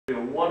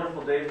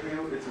wonderful day for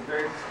you. It's a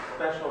very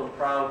special and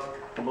proud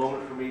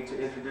moment for me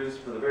to introduce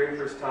for the very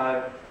first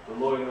time the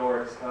Loy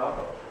Norrix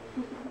Combo.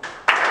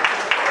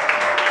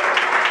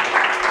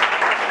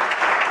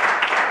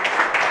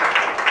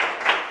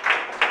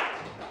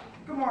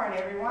 Good morning,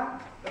 everyone.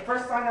 The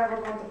first song that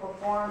we're going to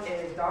perform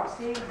is Dog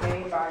Seed,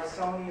 made by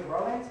Sony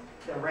Rollins.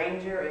 The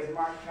arranger is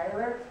Mark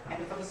Tyler,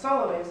 and for the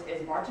soloist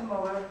is Martin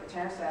Muller, the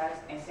tenor sax,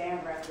 and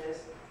Sam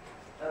Breathless,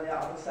 the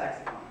alto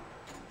saxophone.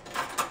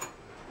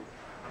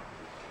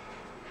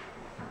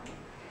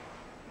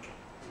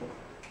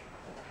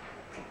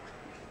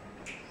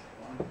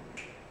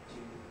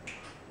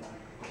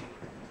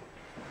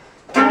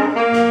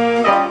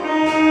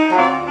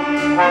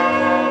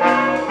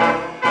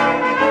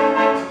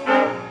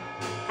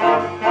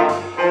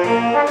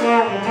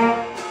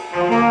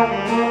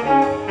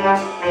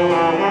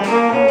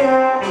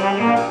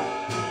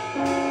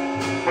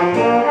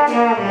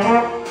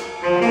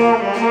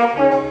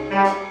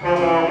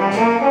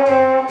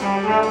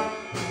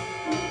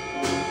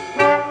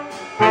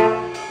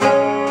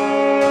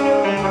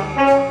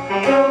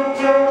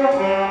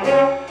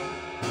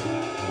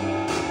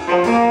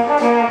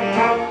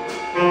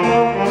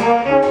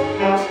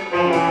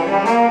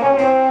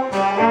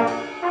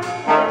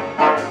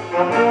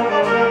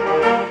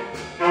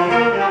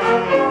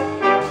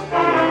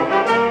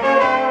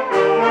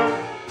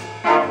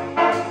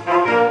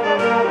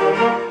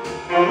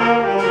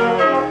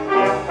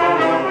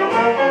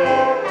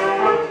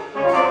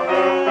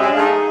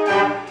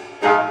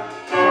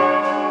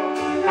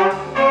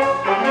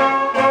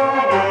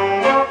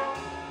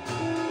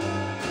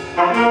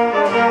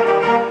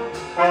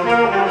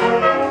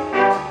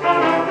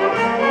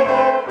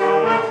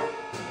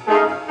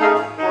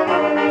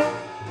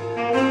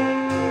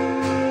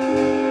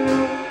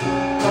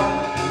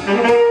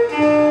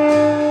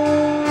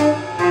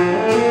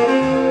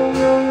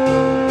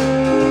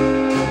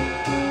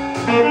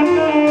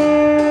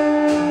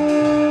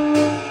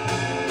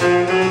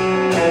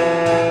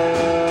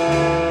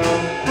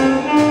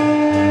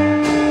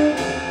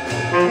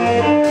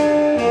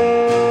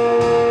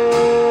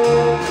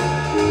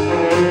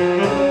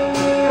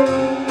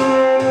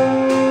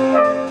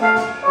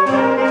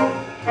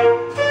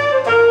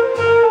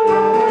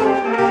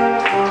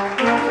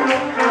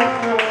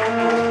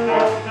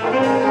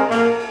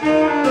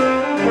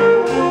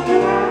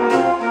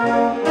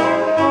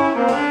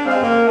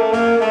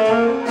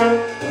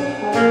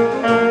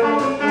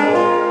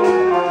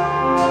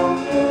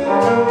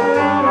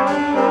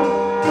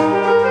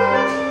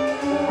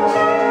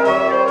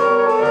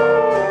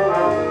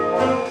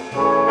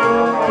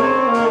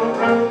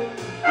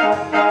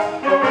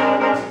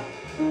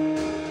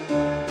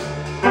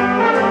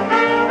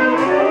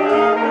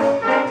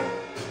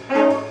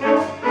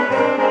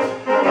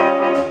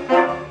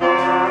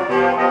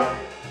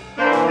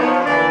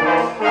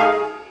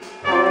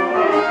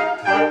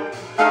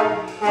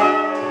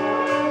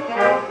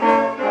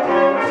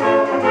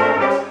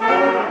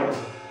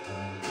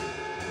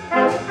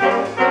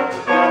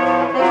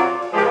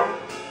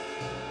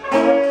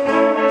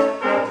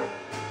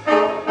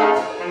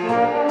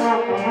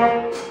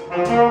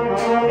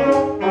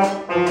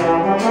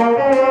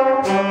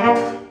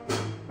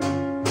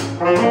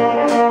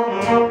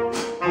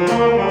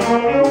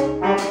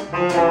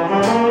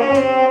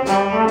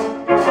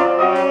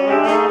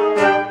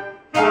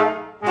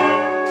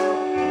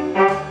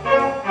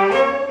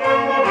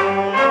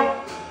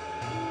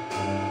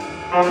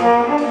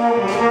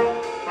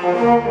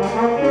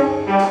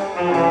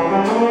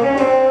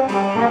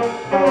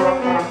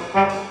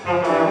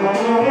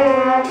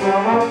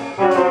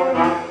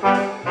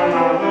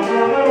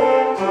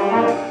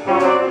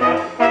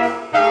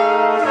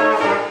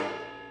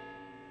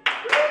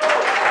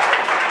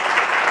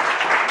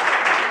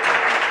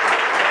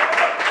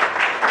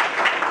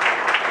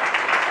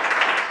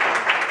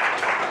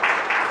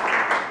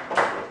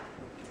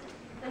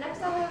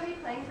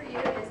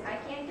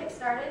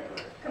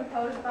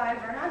 Composed by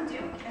Vernon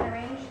Duke and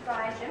arranged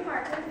by Jim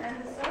Martin,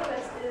 and the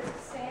soloist is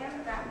Sam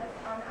Ratliff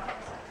on alto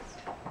sax.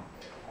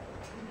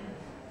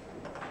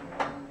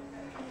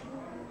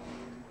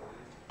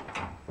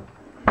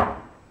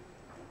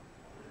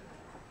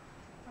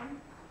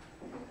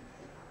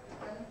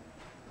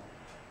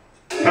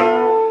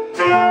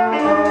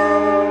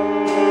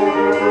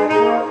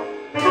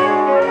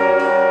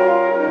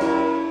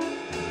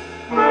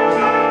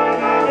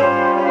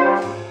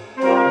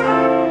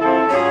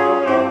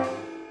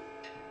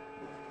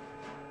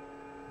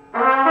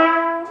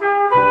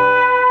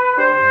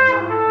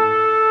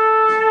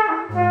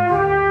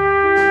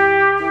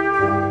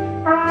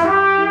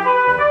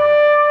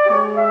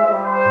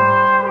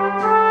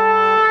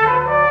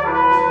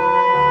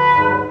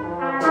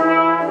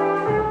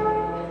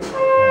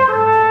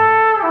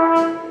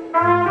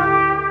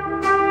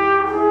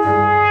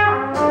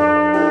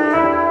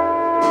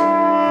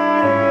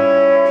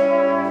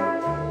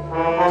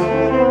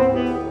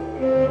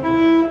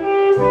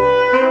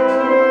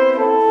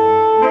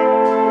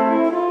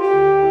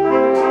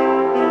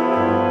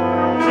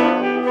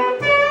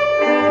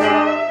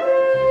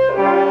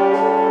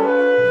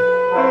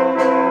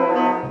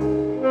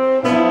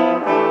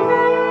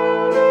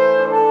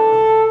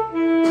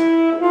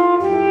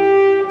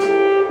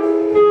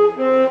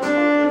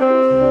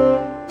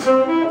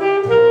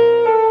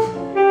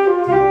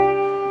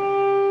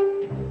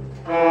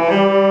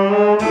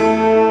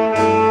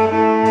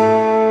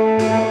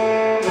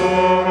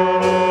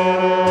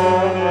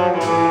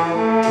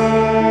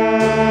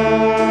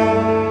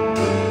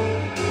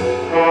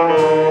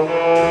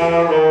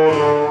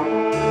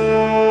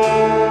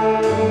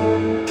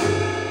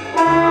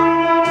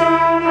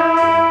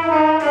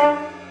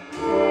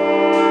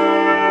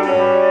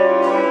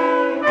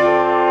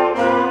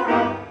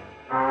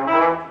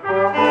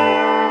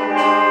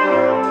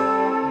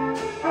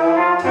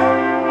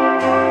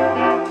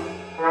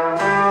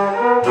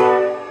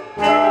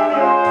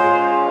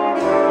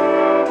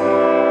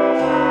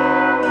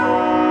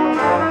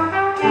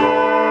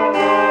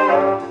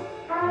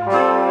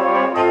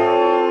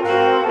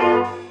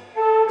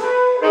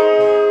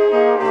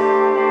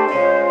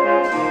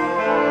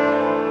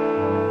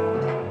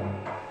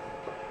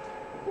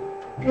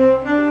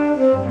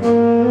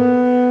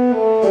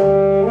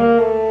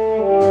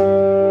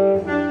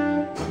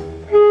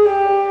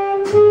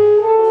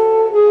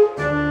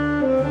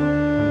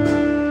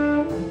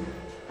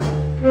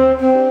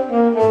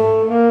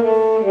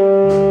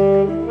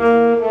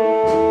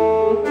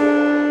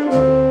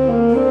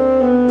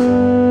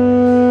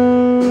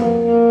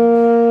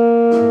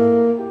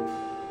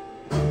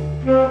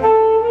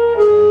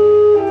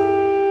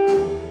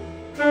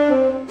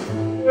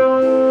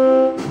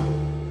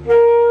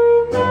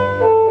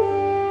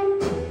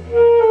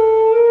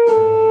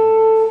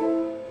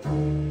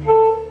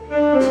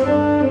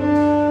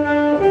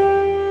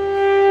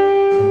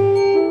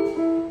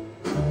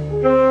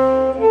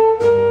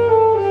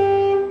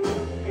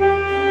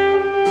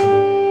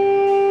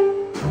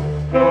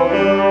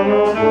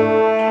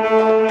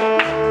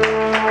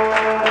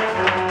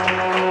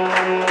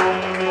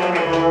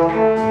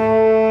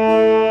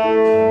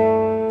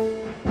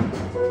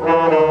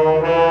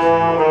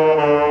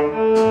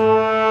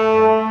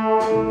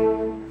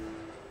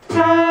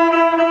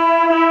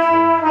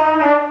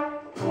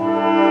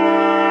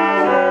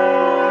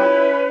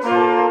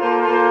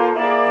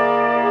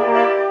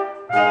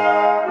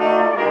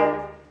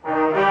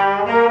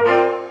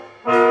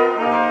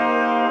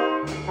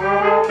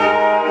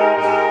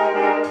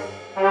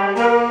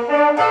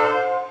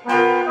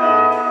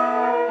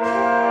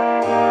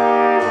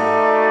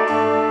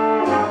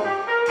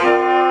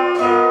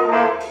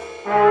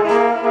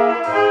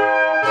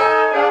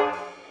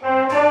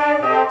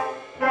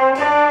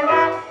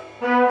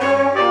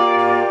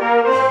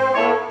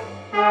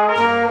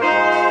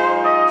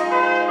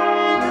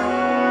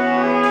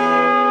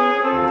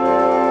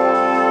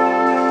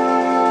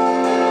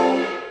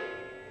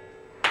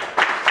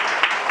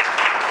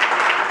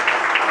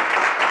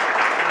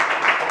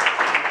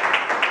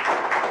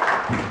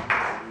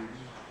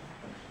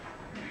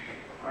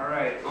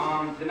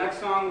 The next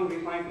song we'll be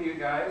playing for you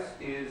guys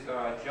is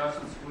Just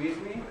Squeeze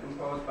Me,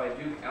 composed by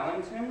Duke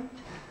Ellington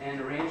and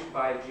arranged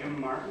by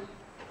Jim Martin.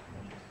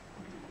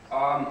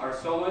 Our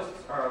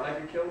soloists are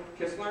Allegra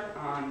Kistler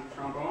on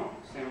trombone,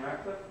 Sam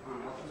Ratcliffe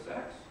on alto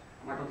sax,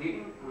 Michael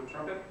Deaton on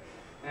trumpet,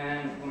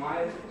 and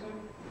Lamaya Dickinson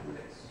on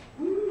bass.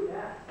 Woo!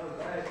 Yeah, that was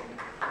nice.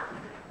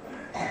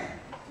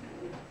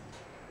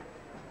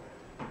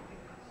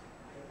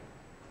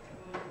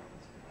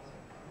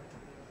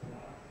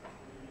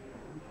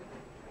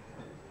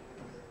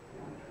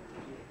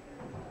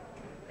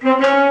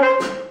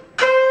 Thank you.